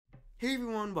Hey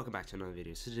everyone, welcome back to another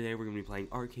video. So today we're going to be playing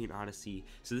Arcane Odyssey.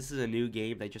 So this is a new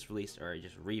game that just released, or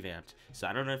just revamped. So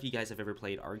I don't know if you guys have ever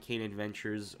played Arcane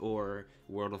Adventures or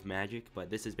World of Magic,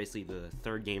 but this is basically the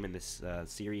third game in this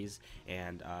series,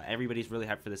 and everybody's really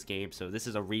hyped for this game. So this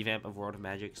is a revamp of World of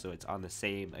Magic, so it's on the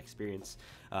same experience.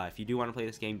 If you do want to play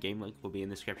this game link will be in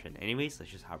the description. Anyways,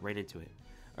 let's just hop right into it.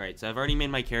 Alright, so I've already made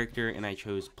my character and I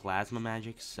chose Plasma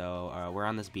Magic, so we're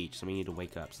on this beach, so we need to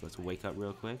wake up. So let's wake up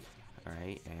real quick.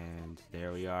 Alright, and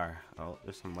there we are. Oh,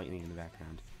 there's some lightning in the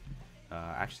background.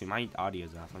 Actually, my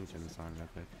audio's off. Let me turn this on real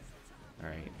quick.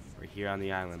 Alright, we're here on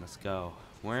the island. Let's go.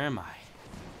 Where am I?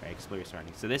 Alright, explore your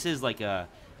surroundings. So this is like a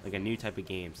new type of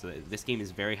game. So this game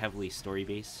is very heavily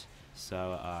story-based.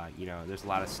 So, you know, there's a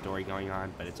lot of story going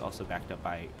on, but it's also backed up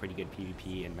by pretty good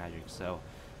PvP and magic. So,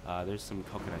 there's some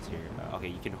coconuts here. Okay,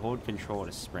 you can hold control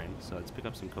to sprint. So let's pick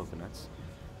up some coconuts.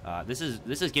 This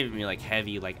is giving me like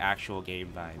heavy, like actual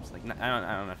game vibes. Like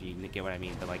I don't know if you get what I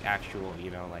mean, but like actual, you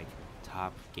know, like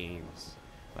top games,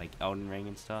 like Elden Ring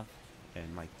and stuff,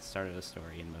 and like the start of the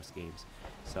story in most games.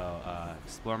 So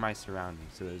explore my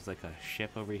surroundings. So there's like a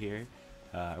ship over here.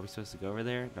 Are we supposed to go over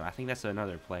there? No, I think that's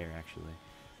another player actually.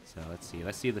 So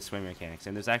let's see the swim mechanics.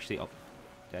 And there's actually, oh,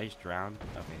 did I just drown?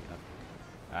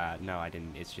 Okay. No, I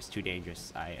didn't. It's just too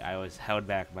dangerous. I was held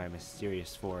back by a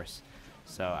mysterious force.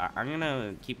 So I'm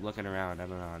gonna keep looking around. I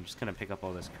don't know. I'm just gonna pick up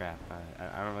all this crap.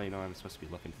 I don't really know what I'm supposed to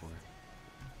be looking for.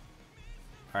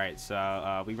 Alright,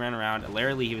 so we ran around.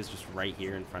 Literally, he was just right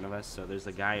here in front of us. So there's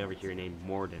a guy over here named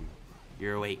Morden.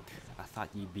 You're awake. I thought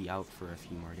you'd be out for a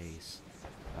few more days.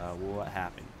 What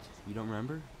happened? You don't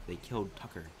remember? They killed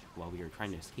Tucker while we were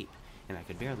trying to escape, and I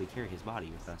could barely carry his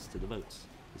body with us to the boats.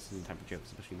 This isn't time for jokes,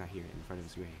 especially not here in front of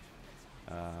his grave.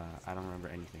 I don't remember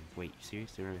anything. Wait, you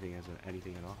serious? Do you remember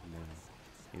anything at all? No.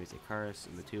 It was a curse,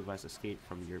 and the two of us escaped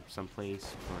from someplace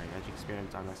for a magic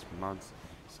experiment on us for months.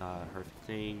 Saw horrific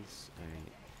things.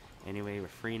 Alright. Anyway, we're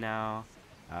free now.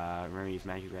 Remember, use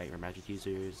magic right. We're magic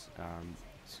users.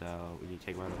 So we need to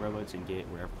take one of the rowboats and get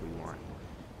wherever we want.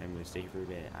 I'm going to stay here for a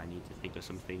bit. I need to think of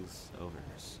some things over.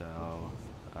 So,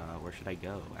 where should I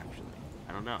go, actually?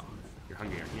 I don't know. You're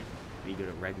hungry, aren't you? We go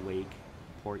to Red Wake,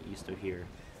 port east of here.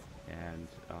 And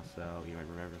also, you might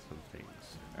remember some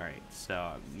things. Alright,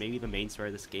 so maybe the main story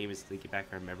of this game is to get back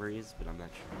our memories, but I'm not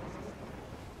sure.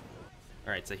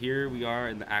 Alright, so here we are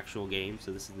in the actual game.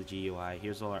 So this is the GUI.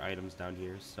 Here's all our items down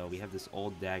here. So we have this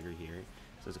old dagger here.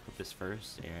 So let's equip this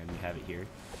first, and we have it here.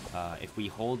 If we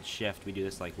hold shift, we do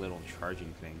this like little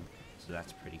charging thing. So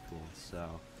that's pretty cool. So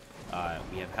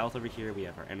we have health over here, we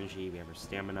have our energy, we have our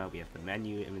stamina, we have the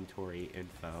menu, inventory,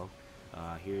 info.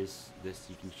 Here's this,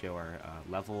 you can show our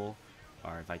level,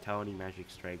 our vitality, magic,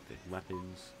 strength, and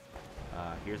weapons.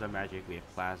 Here's our magic. We have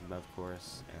plasma, of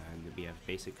course, and we have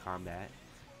basic combat.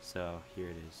 So here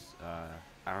it is.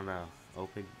 I don't know.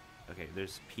 Open. Okay,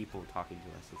 there's people talking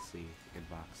to us. Let's see.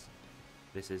 Inbox.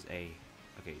 This is a.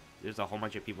 Okay, there's a whole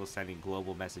bunch of people sending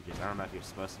global messages. I don't know if you're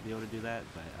supposed to be able to do that,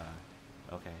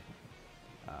 but okay.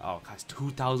 Oh, it costs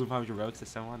 2,500 rogues to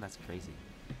send one. That's crazy.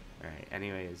 Alright,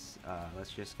 anyways,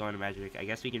 let's just go into magic. I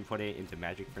guess we can put it into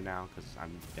magic for now, because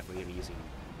I'm definitely going to be using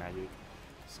magic.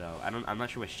 So, I'm not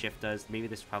sure what shift does. Maybe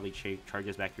this probably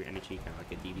charges back your energy, kind of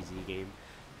like a DBZ game.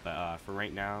 But for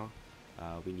right now,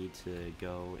 we need to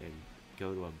go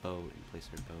to a boat and place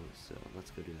our boat. So,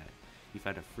 let's go do that. You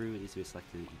find a fruit, needs to be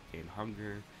selected, you gain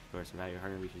hunger. Or survive your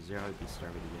hunger reaches 0, you'd be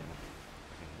starving again.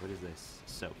 Okay, what is this?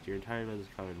 Soaked. Your entire body is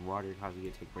covered in water, causing you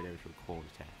to take more damage from cold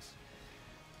attacks.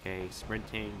 Okay,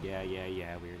 sprinting, yeah, we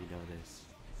already know this.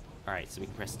 Alright, so we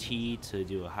can press T to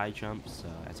do a high jump, so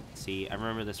as you can see, I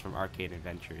remember this from Arcane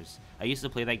Adventures. I used to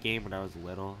play that game when I was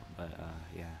little, but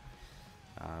yeah.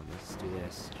 Let's do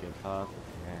this, jump up,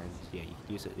 and yeah, you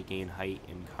can use it to gain height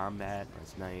in combat,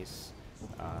 that's nice.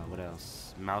 What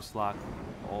else? Mouse lock,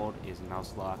 old is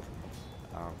mouse lock.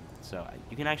 So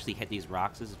you can actually hit these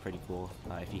rocks, this is pretty cool.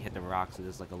 If you hit the rocks, it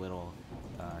is like a little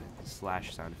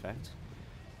slash sound effect.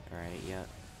 Alright, yeah.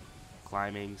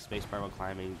 Climbing, spacebar while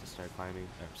climbing to start climbing.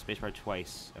 Spacebar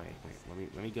twice. Okay, wait,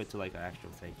 let me go to like an actual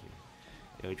thing here.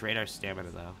 It would drain our stamina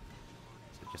though.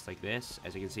 So just like this,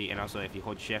 as you can see, and also if you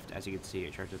hold shift, as you can see,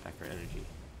 it charges back our energy.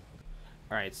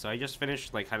 Alright, so I just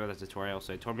finished like kind of the tutorial,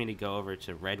 so it told me to go over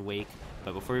to Red Wake,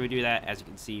 but before we do that, as you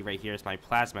can see right here is my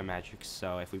plasma magic.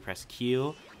 So if we press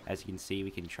Q, as you can see,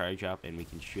 we can charge up and we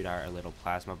can shoot our little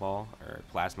plasma ball, or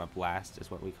plasma blast is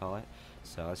what we call it.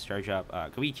 So let's charge up.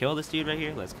 Can we kill this dude right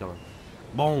here? Let's kill him.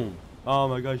 Boom! Oh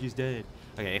my gosh, he's dead.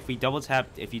 Okay, if you double tap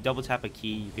a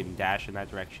key, you can dash in that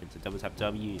direction. So double tap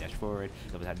W, you dash forward.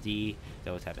 Double tap D,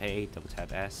 double tap A, double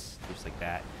tap S, just like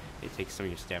that. It takes some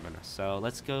of your stamina. So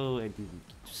let's go and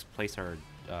just place our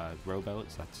rowboat.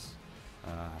 So let's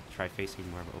Try facing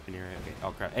more of an open area. Okay.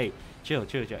 Oh crap. Hey, chill.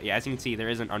 Yeah, as you can see, there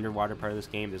is an underwater part of this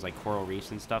game. There's like coral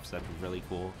reefs and stuff, so that's really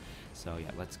cool. So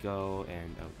yeah, let's go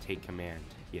and take command.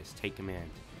 Yes, take command.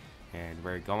 And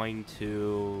we're going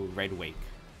to Red Wake.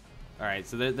 Alright,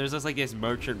 so there's just like this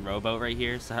merchant rowboat right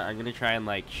here, so I'm gonna try and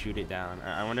like shoot it down.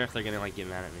 I wonder if they're gonna like get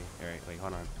mad at me. Alright, wait,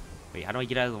 hold on. Wait, how do I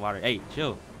get out of the water? Hey,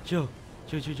 chill.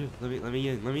 Let me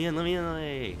in.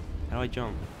 Hey, how do I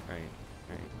jump? Alright.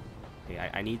 Hey,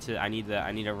 I need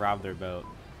to rob their boat.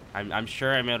 I'm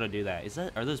sure I'm able to do that.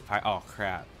 Are those pirates? Oh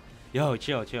crap. Yo,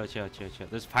 chill.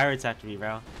 There's pirates after me,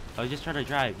 bro. I was just trying to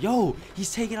drive. Yo,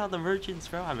 he's taking out the merchants,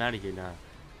 bro. I'm out of here now.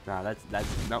 Nah,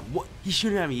 that's not what he's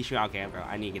shooting at me. Okay, bro.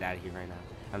 I need to get out of here right now.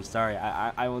 I'm sorry.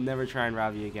 I will never try and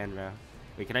rob you again, bro.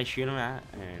 Wait, can I shoot him at?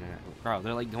 Bro,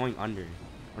 they're like going under.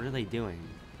 What are they doing?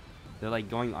 They're like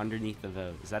going underneath the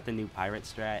boat. Is that the new pirate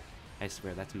strat? I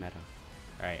swear that's meta.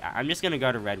 All right, I'm just gonna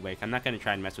go to Red Wake. I'm not gonna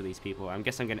try and mess with these people. I'm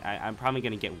probably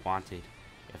gonna get wanted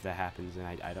if that happens, and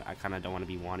I kind of don't want to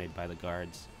be wanted by the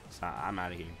guards. So I'm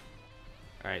out of here.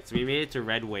 Alright, so we made it to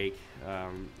Red Wake.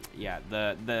 Yeah,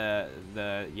 the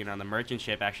merchant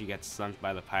ship actually gets sunk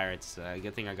by the pirates.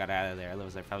 Good thing I got out of there,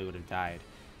 otherwise I probably would have died.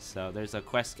 So there's a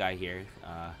quest guy here.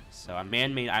 So a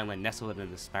man-made island nestled in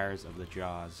the spires of the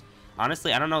Jaws.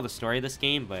 Honestly, I don't know the story of this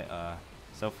game, but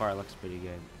so far it looks pretty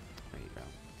good.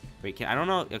 Wait, I don't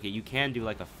know. Okay, you can do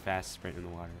like a fast sprint in the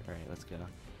water. Alright, let's go.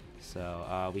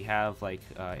 So we have like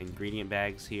ingredient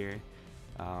bags here.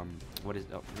 What is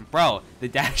bro, the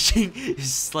dashing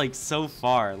is like so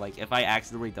far. Like if I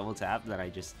accidentally double tap, then I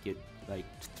just get like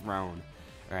thrown.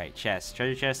 Alright, chests.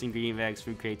 Treasure chests, ingredient bags,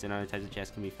 food crates, and other types of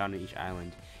chests can be found in each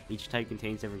island. Each type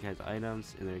contains different kinds of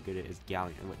items, and they're good as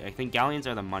galleons. I think galleons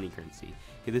are the money currency.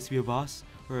 Could this be a boss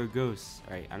or a ghost?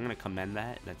 Alright, I'm gonna commend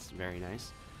that. That's very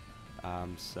nice.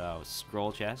 So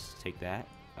scroll chest, take that.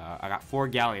 I got 4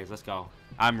 galleons. Let's go.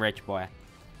 I'm rich, boy.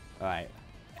 Alright,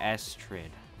 Estrid.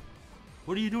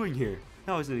 What are you doing here?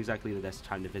 Now isn't exactly the best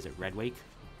time to visit Red Wake.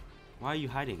 Why are you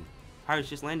hiding? Pirates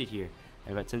just landed here.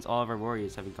 But since all of our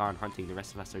warriors have gone hunting, the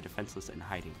rest of us are defenseless and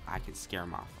hiding. I can scare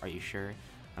them off. Are you sure?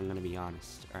 I'm gonna be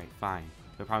honest. Alright, fine.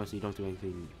 But I promise you don't do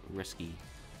anything risky.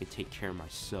 I can take care of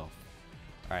myself.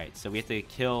 Alright, so we have to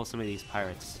kill some of these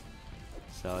pirates.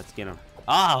 So let's get them.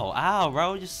 Oh, ow,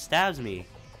 bro, just stabs me.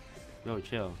 Yo,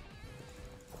 chill.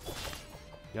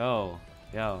 Yo.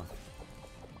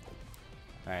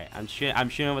 Alright, I'm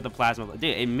shooting with the plasma. Dude,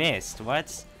 it missed.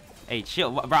 What? Hey,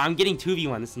 chill. Bro, I'm getting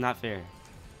 2v1. This is not fair.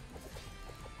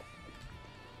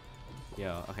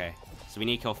 Yo, okay. So we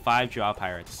need to kill 5 draw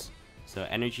pirates. So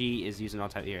energy is using all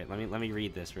type here. Let me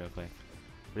read this real quick.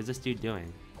 What is this dude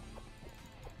doing?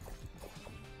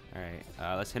 Alright,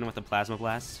 let's hit him with a plasma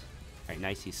blast. Alright,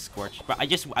 nice, he's scorched. But I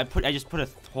just put a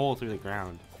hole through the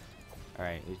ground.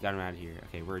 Alright, we got him out of here.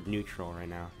 Okay, we're neutral right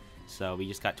now. So we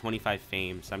just got 25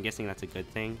 fame, so I'm guessing that's a good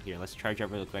thing. Here, let's charge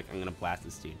up real quick. I'm gonna blast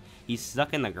this dude. He's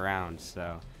stuck in the ground,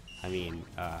 so I mean,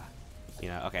 you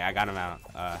know, okay, I got him out.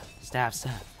 Stab.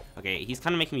 Okay, he's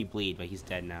kind of making me bleed, but he's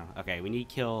dead now. Okay, we need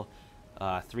to kill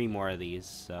 3 more of these.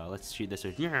 So let's shoot this.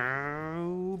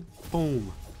 Boom.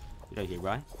 Get over here,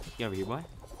 boy. Get over here, boy.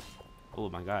 Oh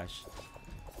my gosh.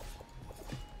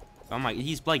 Oh my,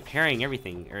 he's like parrying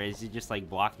everything, or is he just like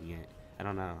blocking it? I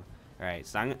don't know. Alright,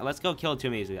 so let's go kill 2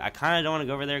 of these. I kind of don't want to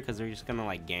go over there because they're just gonna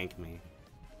like gank me.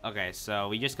 Okay, so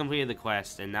we just completed the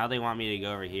quest, and now they want me to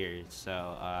go over here. So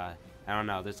I don't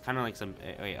know. There's kind of like some.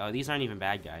 Wait, oh, these aren't even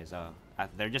bad guys. Oh,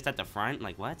 they're just at the front.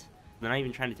 Like what? They're not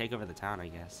even trying to take over the town, I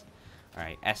guess.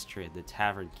 Alright, Estrid, the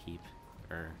tavern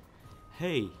keeper.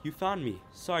 Hey, you found me.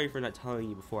 Sorry for not telling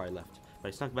you before I left, but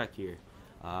I snuck back here.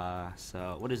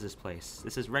 So what is this place?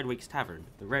 This is Red Wake's Tavern,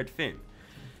 the Red Fin.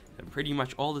 Pretty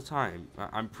much all the time.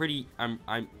 I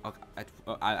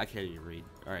can't even read.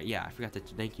 Alright, yeah, I forgot to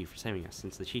thank you for saving us.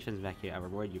 Since the chief is back here, I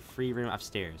reward you free room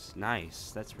upstairs.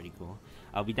 Nice, that's pretty cool.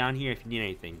 I'll be down here if you need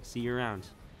anything. See you around.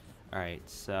 Alright,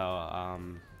 so,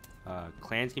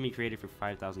 clans can be created for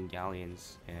 5,000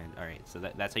 galleons. And, alright, so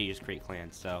that's how you just create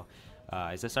clans. So,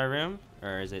 is this our room?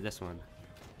 Or is it this one?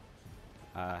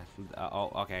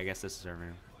 Oh, okay, I guess this is our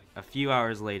room. A few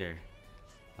hours later.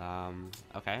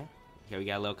 Okay. Okay, we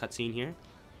got a little cutscene here.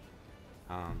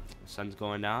 Sun's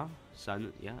going down.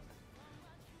 Yeah.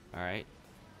 Alright.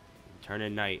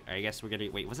 Turn night. I guess we're gonna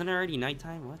wait, wasn't it already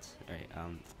nighttime? What? Alright,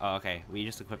 oh, okay. We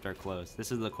just equipped our clothes. This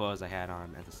is the clothes I had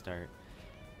on at the start.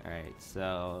 Alright,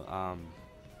 so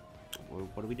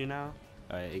what do we do now?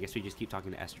 I guess we just keep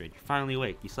talking to Estrid. You're finally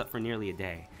awake. You slept for nearly a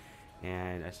day.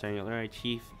 And starting to learn,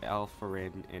 Chief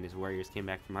Alfarin and his warriors came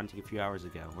back from hunting a few hours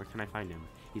ago. Where can I find him?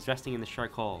 He's resting in the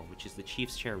Shark Hall, which is the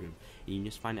chief's chair room. And you can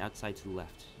just find it outside to the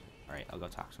left. Alright, I'll go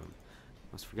talk to him.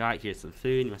 Almost forgot. Here's some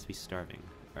food. You must be starving.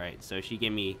 Alright, so she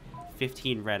gave me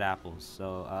 15 red apples.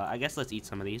 So, I guess let's eat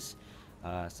some of these.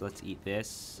 So let's eat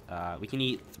this. We can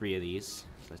eat 3 of these.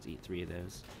 So let's eat 3 of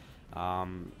those.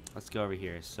 Let's go over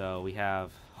here. So we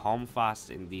have Holmfast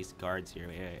and these guards here.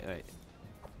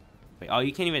 Wait, oh,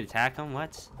 you can't even attack them?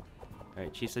 What?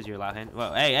 Alright, Chief says you're allowed hand.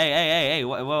 Whoa, hey,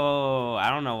 whoa, I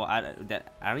don't know. I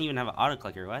don't even have an auto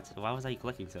clicker. What? Why was I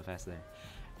clicking so fast there?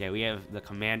 Yeah, we have the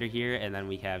commander here, and then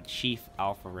we have Chief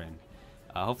Alpharin.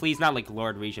 Hopefully he's not like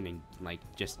Lord Regent and like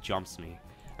just jumps me.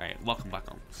 Alright,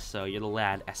 welcome. So you're the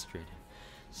lad Estrid.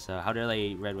 So how did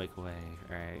I Redwake away?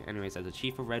 Alright, anyways, as the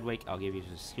Chief of Redwake, I'll give you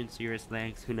some serious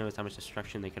thanks. Who knows how much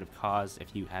destruction they could have caused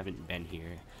if you haven't been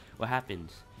here. What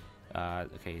happened?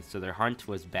 Okay, so their hunt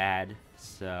was bad,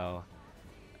 so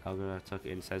Elgona took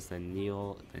it and says the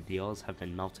deals have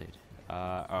been melted.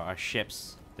 Our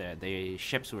ships, the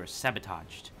ships were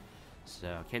sabotaged.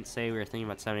 So, can't say we were thinking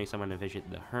about sending someone to visit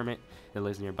the hermit that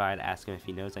lives nearby to ask him if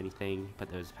he knows anything,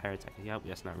 but those pirates, I can help.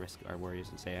 Let's not risk our warriors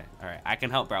and say it. Alright, I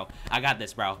can help, bro. I got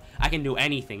this, bro. I can do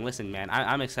anything. Listen, man,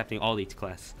 I'm accepting all these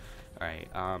quests. Alright,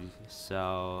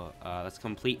 so, let's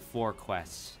complete 4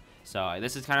 quests. So,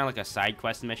 this is kind of like a side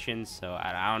quest mission, so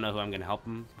I don't know who I'm going to help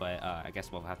him, but I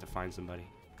guess we'll have to find somebody.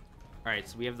 Alright,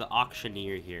 so we have the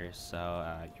auctioneer here, so,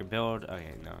 your build,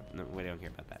 okay, no, we don't care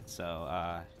about that.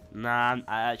 So, nah,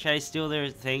 should I steal their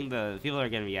thing? The people are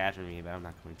going to be after me, but I'm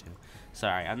not going to.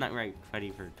 Sorry, I'm not ready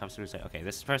for customers to say, okay,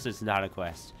 this person's not a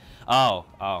quest. Oh,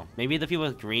 maybe the people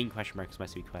with green question marks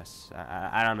must be quests.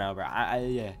 I don't know, bro.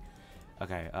 Yeah.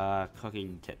 Okay,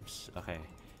 cooking tips. Okay,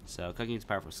 so cooking is a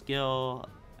powerful skill,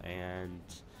 and,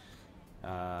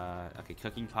 okay,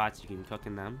 cooking pots, you can cook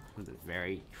in them. It's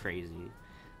very crazy.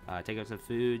 Take up some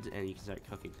food and you can start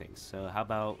cooking things. So how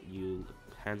about you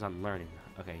hands-on learning?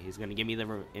 Okay, he's gonna give me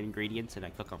the ingredients and I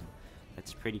cook them.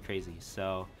 That's pretty crazy.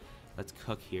 So let's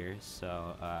cook here.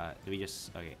 So do we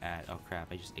just add? Oh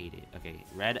crap! I just ate it. Okay,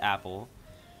 red apple,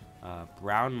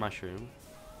 brown mushroom,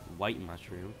 white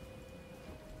mushroom,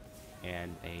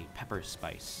 and a pepper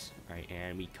spice. All right,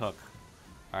 and we cook.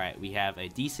 All right, we have a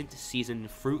decent seasoned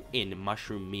fruit and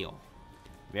mushroom meal.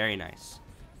 Very nice.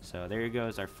 So there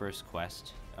goes our first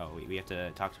quest. Oh, we have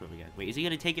to talk to him again. Wait, is he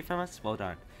gonna take it from us? Well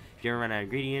done. If you ever run out of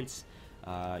ingredients,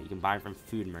 you can buy them from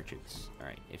food merchants.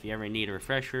 Alright, if you ever need a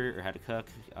refresher or how to cook,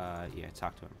 yeah,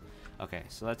 talk to him. Okay,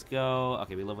 so let's go.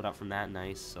 Okay, we leveled up from that.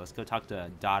 Nice. So let's go talk to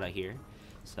Dada here.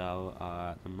 So,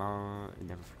 the mom,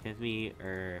 never forgive me,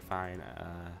 or fine.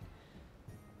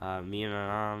 Me and my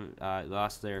mom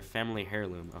lost their family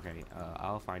heirloom. Okay,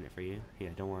 I'll find it for you. Yeah,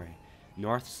 don't worry.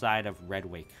 North side of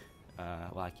Redwake.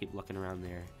 Well, I keep looking around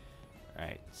there.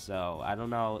 Alright, so I don't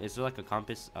know. Is there like a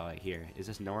compass? Oh, right here. Is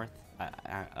this north?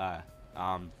 I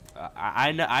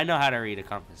know how to read a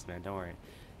compass, man. Don't worry.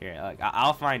 Here, like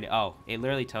I'll find it. Oh, it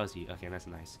literally tells you. Okay, that's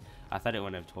nice. I thought it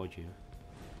wouldn't have told you.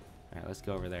 Alright, let's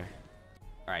go over there.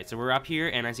 Alright, so we're up here,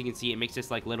 and as you can see, it makes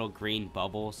this like little green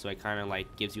bubble, so it kind of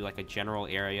like gives you like a general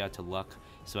area to look,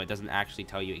 so it doesn't actually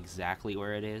tell you exactly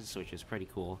where it is, which is pretty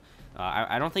cool.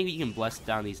 I don't think you can blast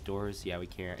down these doors. Yeah, we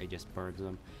can't. It just burns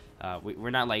them.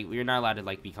 We're not allowed to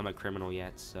like become a criminal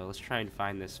yet, so let's try and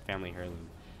find this family heirloom.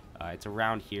 It's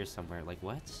around here somewhere. Like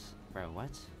what, bro?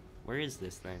 What? Where is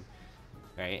this thing?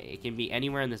 Right, it can be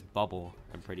anywhere in this bubble.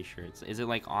 I'm pretty sure. Is it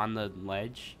like on the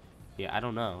ledge? Yeah, I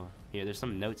don't know. Here, there's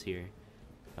some notes here.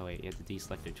 Oh wait, you have to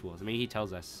deselect their tools. Maybe he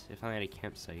tells us. If I'm at a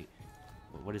campsite.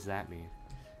 What does that mean?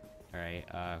 Alright,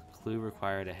 clue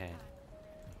required ahead.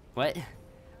 What?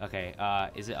 Okay,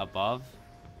 is it above?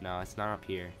 No, it's not up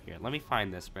here. Here, let me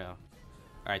find this, bro.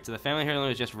 Alright, so the family heirloom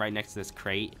is just right next to this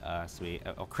crate. Sweet.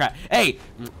 Oh, crap. Hey!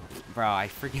 Bro, I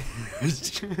forget.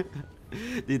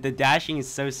 Dude, the dashing is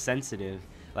so sensitive.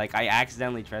 Like, I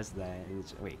accidentally pressed that.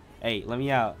 Wait. Hey, let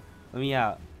me out. Let me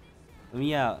out. Let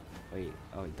me out. Wait.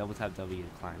 Oh, wait, double tap W to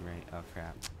climb, right? Oh,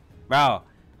 crap. Bro,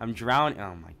 I'm drowning.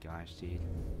 Oh, my gosh, dude.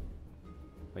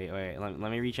 Wait. Let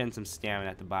me reach in some stamina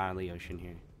at the bottom of the ocean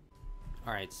here.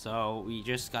 Alright, so we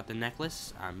just got the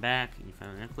necklace. I'm back. You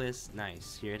found the necklace.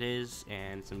 Nice. Here it is.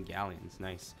 And some galleons.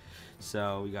 Nice.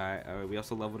 So we got, we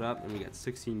also leveled up and we got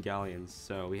 16 galleons.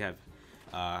 So we have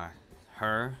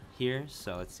her here.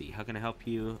 So let's see. How can I help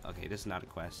you? Okay, this is not a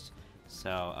quest.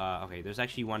 So, okay, there's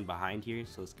actually one behind here.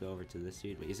 So let's go over to this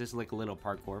dude. Wait, is this like a little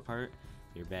parkour part?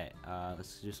 Your bet.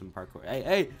 Let's do some parkour.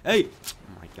 Hey! Oh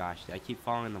my gosh. I keep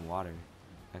falling in the water.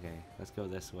 Okay, let's go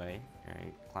this way.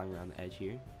 Alright, climb around the edge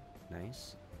here.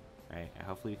 Nice. Alright,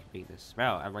 hopefully we can beat this.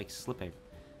 Bro, I'm like slipping.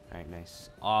 Alright, nice.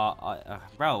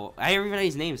 Bro,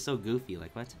 everybody's name is so goofy.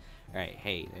 Like, what? Alright,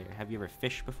 hey, have you ever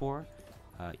fished before?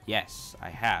 Yes, I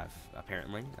have,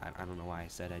 apparently. I don't know why I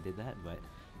said I did that, but,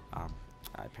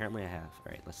 Apparently I have.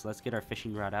 All right, let's get our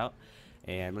fishing rod out,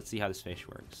 and let's see how this fish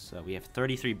works. So we have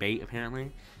 33 bait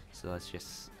apparently. So let's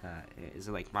just. Is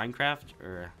it like Minecraft,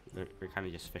 or we're kind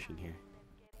of just fishing here?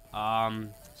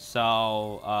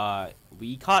 So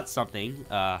we caught something.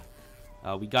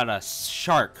 We got a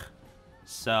shark.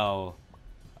 So,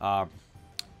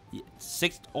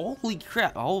 holy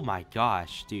crap! Oh my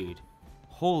gosh, dude!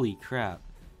 Holy crap,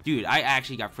 dude! I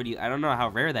actually got pretty. I don't know how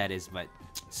rare that is, but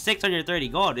 630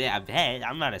 gold. Yeah, I bet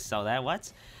I'm gonna sell that.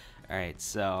 What? All right,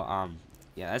 so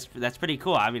yeah, that's pretty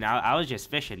cool. I mean, I was just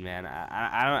fishing, man.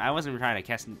 I wasn't trying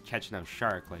to catch no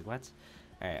shark. Like what?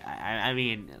 All right, I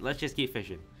mean, let's just keep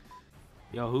fishing.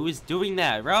 Yo, who is doing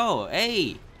that, bro?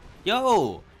 Hey,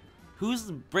 yo.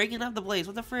 Who's breaking up the place?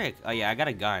 What the frick? Oh yeah, I got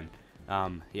a gun.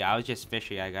 Yeah, I was just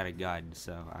fishing. I got a gun,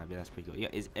 so I mean that's pretty cool. Yeah,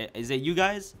 is it you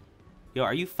guys? Yo,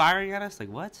 are you firing at us? Like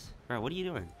what? Bro, what are you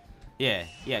doing? Yeah,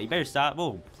 you better stop.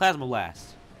 Boom, plasma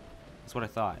blast. That's what I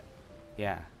thought.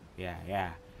 Yeah.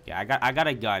 I got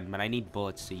a gun, but I need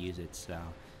bullets to use it. So,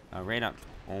 right up.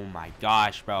 Oh my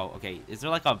gosh, bro. Okay, is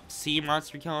there like a sea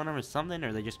monster killing them or something, or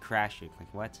are they just crashing?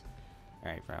 Like what?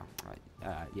 All right, bro.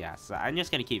 Yeah. So I'm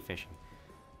just gonna keep fishing.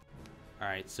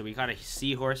 Alright, so we got a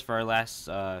seahorse for our last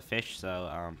fish,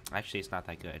 so actually it's not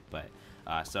that good, but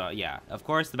so yeah, of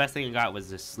course the best thing I got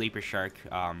was this sleeper shark.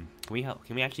 Can we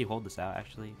actually hold this out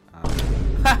actually?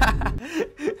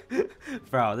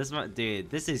 Bro, dude,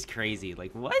 this is crazy.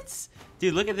 Like what?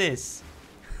 Dude, look at this.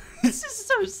 This is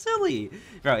so silly.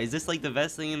 Bro, is this like the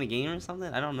best thing in the game or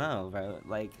something? I don't know, bro.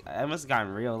 Like I must have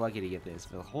gotten real lucky to get this,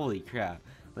 but holy crap.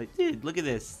 Like dude, look at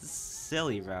this. This is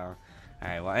silly, bro.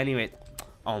 Alright, well anyway.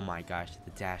 Oh my gosh, the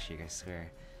dashing, I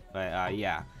swear. But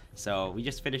yeah, so we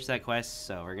just finished that quest,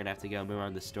 so we're gonna have to go move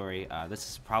on the story. This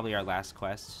is probably our last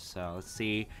quest, so let's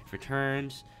see.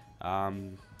 Returned.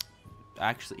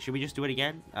 Actually, should we just do it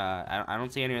again? I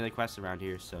don't see any other quests around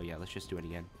here, so yeah, let's just do it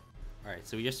again. Alright,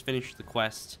 so we just finished the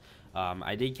quest.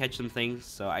 I did catch some things,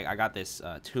 so I got this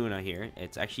tuna here.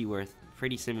 It's actually worth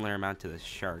pretty similar amount to the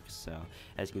sharks, so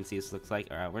as you can see, this looks like,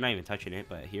 we're not even touching it,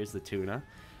 but here's the tuna.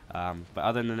 But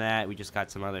other than that, we just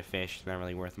got some other fish, not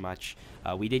really worth much.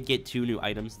 We did get 2 new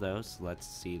items though, so let's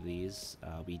see these.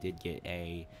 We did get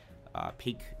a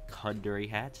pink kunduri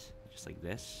hat, just like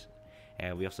this,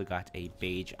 and we also got a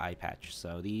beige eye patch.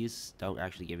 So these don't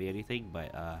actually give me anything,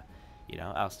 but you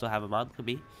know, I'll still have them on. Could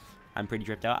be. I'm pretty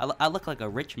dripped out. I look like a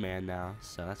rich man now,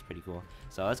 so that's pretty cool.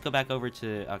 So let's go back over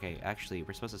to. Okay, actually,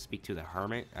 we're supposed to speak to the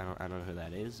hermit. I don't know who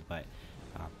that is, but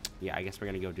yeah, I guess we're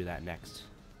gonna go do that next.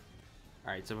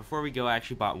 Alright, so before we go, I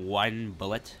actually bought 1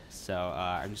 bullet, so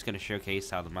I'm just going to showcase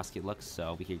how the musket looks.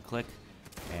 So we can click,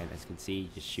 and as you can see,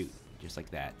 just shoot, just like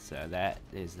that. So that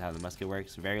is how the musket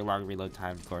works. Very long reload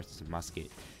time, of course, it's a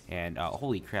musket. And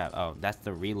holy crap, oh, that's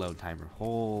the reload timer.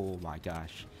 Oh my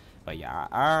gosh. But yeah,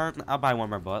 I'll buy 1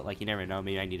 more bullet. Like, you never know,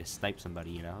 maybe I need to snipe somebody,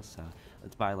 you know. So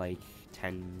let's buy like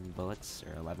 10 bullets,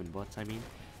 or 11 bullets, I mean.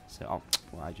 So, oh,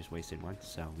 well, I just wasted 1,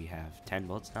 so we have 10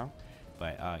 bullets now.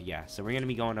 But yeah, so we're gonna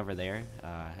be going over there.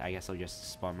 I guess I'll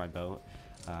just spawn my boat.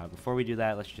 Before we do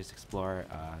that, let's just explore.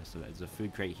 So there's a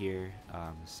food crate here,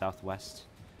 southwest.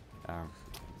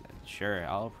 Sure,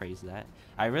 I'll praise that.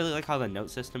 I really like how the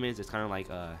note system is. It's kind of like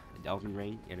Elden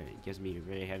Ring, and it gives me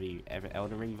really heavy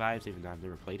Elden Ring vibes, even though I've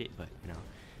never played it. But you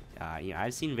know, yeah,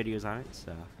 I've seen videos on it,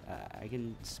 so I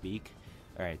can speak.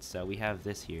 All right, so we have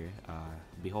this here.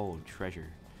 Behold, treasure.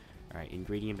 Alright,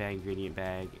 ingredient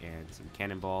bag, and some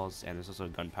cannonballs, and there's also a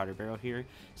gunpowder barrel here.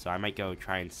 So I might go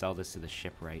try and sell this to the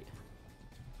shipwright.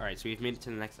 Alright, so we've made it to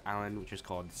the next island, which is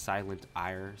called Silent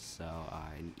Isle. So,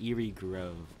 an eerie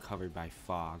grove covered by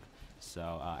fog.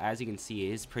 So, as you can see,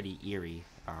 it is pretty eerie.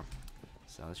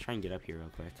 So let's try and get up here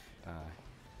real quick.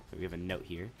 We have a note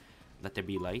here. Let there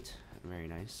be light. Very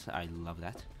nice. I love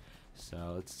that.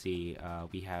 So let's see,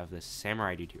 we have the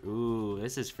samurai dude here. Ooh,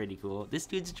 this is pretty cool. This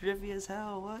dude's drippy as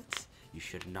hell. What? You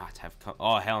should not have come.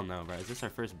 Oh, hell no, bro. Is this our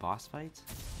first boss fight?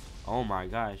 Oh my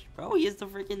gosh. Bro, he has the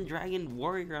freaking dragon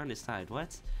warrior on his side.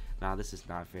 What? Nah, this is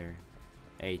not fair.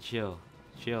 Hey, chill.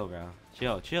 Chill, bro.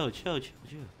 Chill.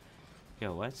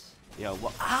 Yo, what? Yo,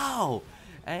 what? Ow!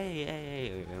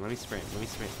 Hey. Wait, let me sprint.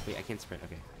 Wait, I can't sprint.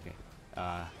 Okay.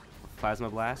 Plasma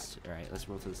blast. Alright, let's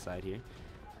roll to the side here.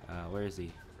 Where is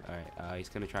he? Alright, he's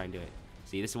gonna try and do it.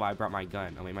 See, this is why I brought my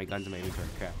gun. Oh wait, my gun's in my inventory.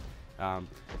 Crap.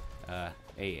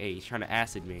 Hey, he's trying to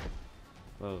acid me.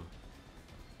 Whoa.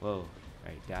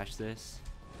 Alright, dash this.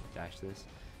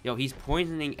 Yo, he's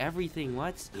poisoning everything.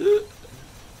 What?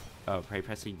 Oh,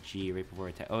 pressing G right before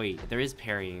attack. Oh wait, there is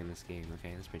parrying in this game.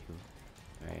 Okay, that's pretty cool.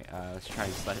 Alright, let's try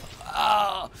and slide it.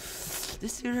 Oh!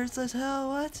 This dude hurts as hell.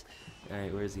 What?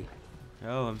 Alright, where is he?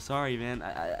 Oh, I'm sorry, man.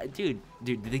 Dude,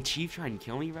 did the chief try and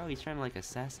kill me, bro? He's trying to like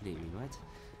assassinate me. What?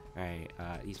 All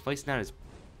right. He's placing down his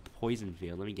poison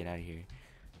field. Let me get out of here.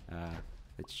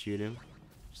 Let's shoot him,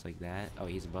 just like that. Oh,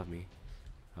 he's above me.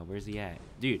 Where's he at,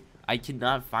 dude? I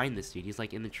cannot find this dude. He's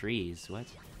like in the trees. What?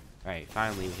 All right,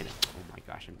 finally we hit it. Oh my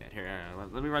gosh, I'm dead. Here,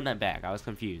 let me run that back. I was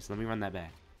confused. Let me run that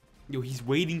back. Yo, he's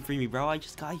waiting for me, bro. I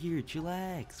just got here.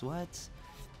 Chillax. What?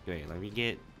 Wait, let me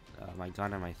get my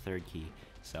gun on my third key.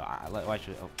 So watch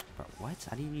it. Oh, bro, what?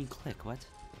 I didn't even click. What?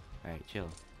 All right, chill.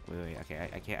 Wait. Okay,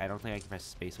 I can't. I don't think I can press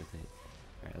space with it.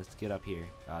 All right, let's get up here.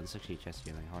 There's actually a chest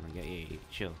here. Like, hold on. Yeah.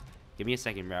 Chill. Give me a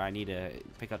second, bro. I need to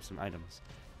pick up some items.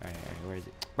 All right. Where is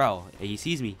it, bro? He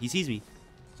sees me.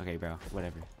 Okay, bro.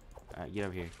 Whatever. Get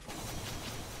over here.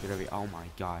 Get over here. Oh my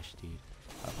gosh, dude.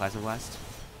 Plasma blast.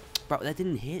 Bro, that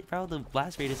didn't hit, bro. The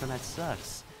blast radius on that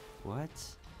sucks. What?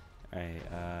 All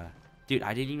right. Dude,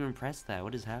 I didn't even press that.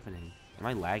 What is happening? Am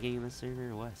I lagging in this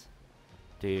server or what?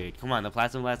 Dude, come on. The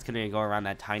plasma blast couldn't go around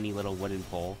that tiny little wooden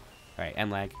pole. All right,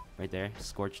 end lag right there.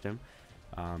 Scorched him.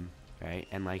 All right,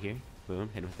 end lag here. Boom,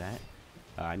 hit him with that.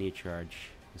 I need to charge.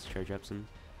 Let's charge up some.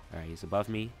 All right, he's above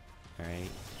me. All right,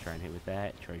 try and hit with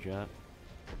that. Charge up.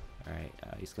 All right,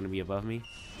 he's gonna be above me.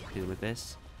 Hit him with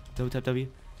this. Double tap W.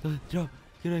 Get out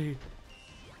of here.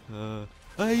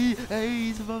 Hey,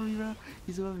 he's above me, bro.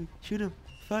 He's above me. Shoot him.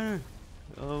 Fire.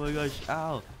 Oh my gosh.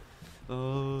 Ow.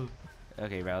 Oh.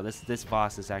 Okay, bro. This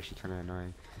boss is actually kind of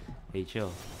annoying. Hey, chill.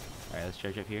 All right, let's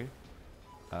charge up here.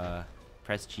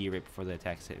 Press G right before the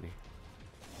attacks hit me.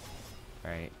 All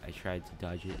right, I tried to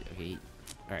dodge it. Okay.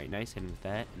 All right, nice. Hit him with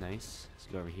that. Nice. Let's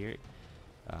go over here.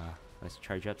 Let's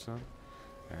charge up some.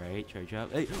 All right, charge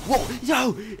up. Hey, whoa,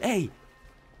 yo, hey.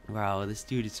 Wow, this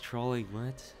dude is trolling. What?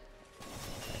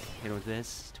 Right, hit him with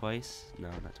this twice. No,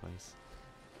 not twice.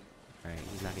 All right,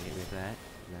 he's not gonna hit me with that.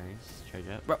 Nice. Charge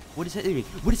up. Bro, what is hitting me?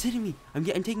 What is hitting me? I'm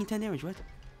taking 10 damage. What?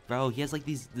 Bro, he has like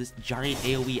this giant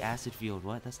AoE acid field.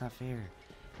 What? That's not fair.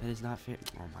 That is not fair.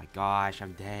 Oh my gosh,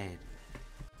 I'm dead.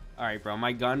 Alright, bro,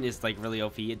 my gun is like really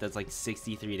OP. It does like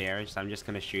 63 damage, so I'm just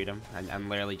gonna shoot him. I'm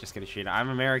literally just gonna shoot him. I'm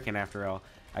American after all.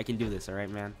 I can do this, alright,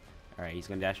 man? Alright, he's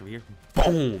gonna dash over here.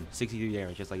 Boom! 63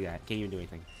 damage, just like that. Can't even do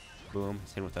anything. Boom.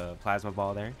 He's hit with a plasma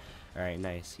ball there. Alright,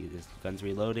 nice. This gun's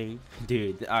reloading.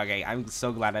 Dude, okay, I'm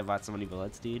so glad I bought so many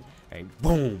bullets, dude. Alright,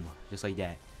 boom! Just like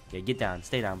that. Okay, get down.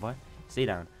 Stay down, boy. Stay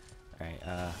down. Alright,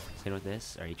 let's hit with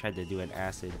this. Alright, he tried to do an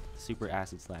super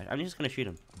acid slash. I'm just gonna shoot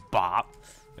him. Bop!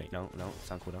 Wait, no, it's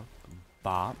not cool though.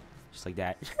 Bop. Just like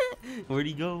that. Where'd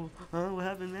he go? Huh? What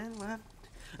happened, man? What happened?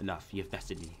 Enough. You have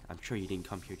bested me. I'm sure you didn't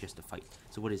come here just to fight.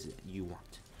 So what is it you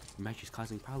want? Your match is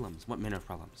causing problems. What manner of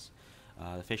problems?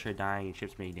 The fish are dying and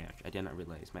ships made damage. I did not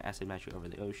realize. My acid magic over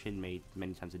the ocean made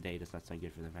many times a day does not sound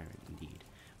good for the environment. Indeed.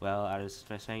 Well, I was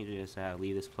trying to just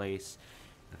leave this place.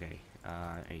 Okay.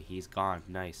 He's gone.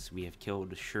 Nice. We have killed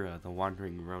Shura, the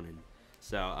wandering Ronin.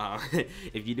 So,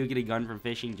 if you do get a gun from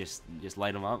fishing, just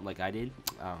light them up like I did.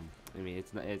 I mean,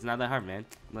 it's not that hard, man.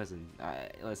 Listen,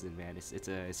 man. It's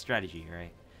a strategy,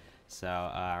 right?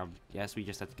 So, yes, we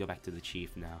just have to go back to the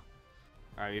chief now.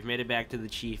 Alright, we've made it back to the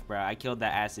chief, bro. I killed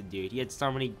that acid dude. He had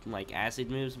so many like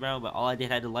acid moves, bro. But all I did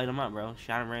had to light him up, bro.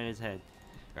 Shot him right in his head.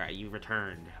 Alright, you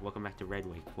returned. Welcome back to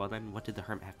Redwake. Well then, what did the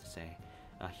hermit have to say?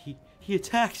 He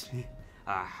attacked me.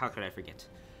 How could I forget?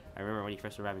 I remember when he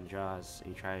first arrived in Jaws,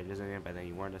 and he tried to visit him, but then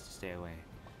he warned us to stay away.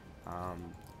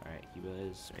 Alright, he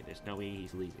was... Alright, there's no way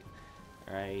he's leaving.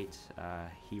 Alright,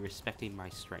 he respected my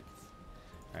strength.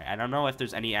 Alright, I don't know if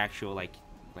there's any actual, like,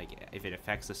 if it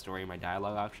affects the story of my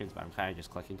dialogue options, but I'm kind of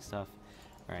just clicking stuff.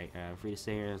 Alright, I'm free to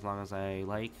stay here as long as I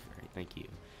like. Alright, thank you.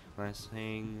 Last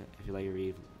thing, if you like to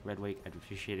read Redwake, I'd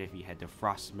appreciate it if you head to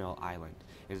Frostmill Island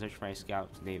and search for my scout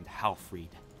named Halfried.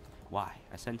 Why?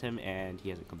 I sent him and he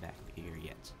hasn't come back here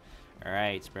yet.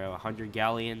 Alright, bro, 100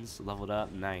 galleons, leveled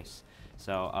up, nice.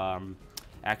 So,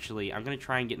 actually, I'm going to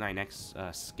try and get my next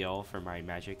skill for my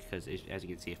magic, because as you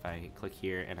can see, if I click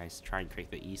here and I try and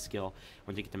create the E skill,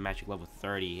 once I get to magic level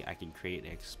 30, I can create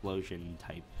an explosion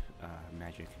type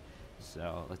magic.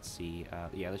 So, let's see.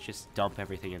 Yeah, let's just dump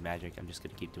everything in magic. I'm just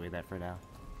going to keep doing that for now.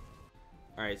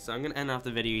 Alright, so I'm going to end off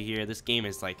the video here. This game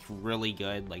is, like, really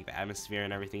good. Like, the atmosphere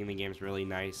and everything in the game is really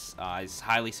nice. I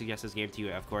highly suggest this game to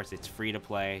you. Of course, it's free to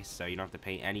play, so you don't have to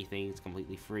pay anything. It's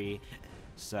completely free.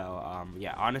 So,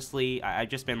 yeah, honestly, I've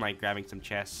just been, like, grabbing some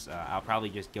chests. I'll probably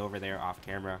just go over there off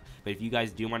camera. But if you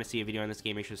guys do want to see a video on this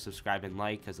game, make sure to subscribe and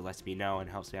like, because it lets me know and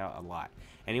helps me out a lot.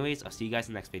 Anyways, I'll see you guys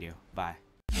in the next video. Bye.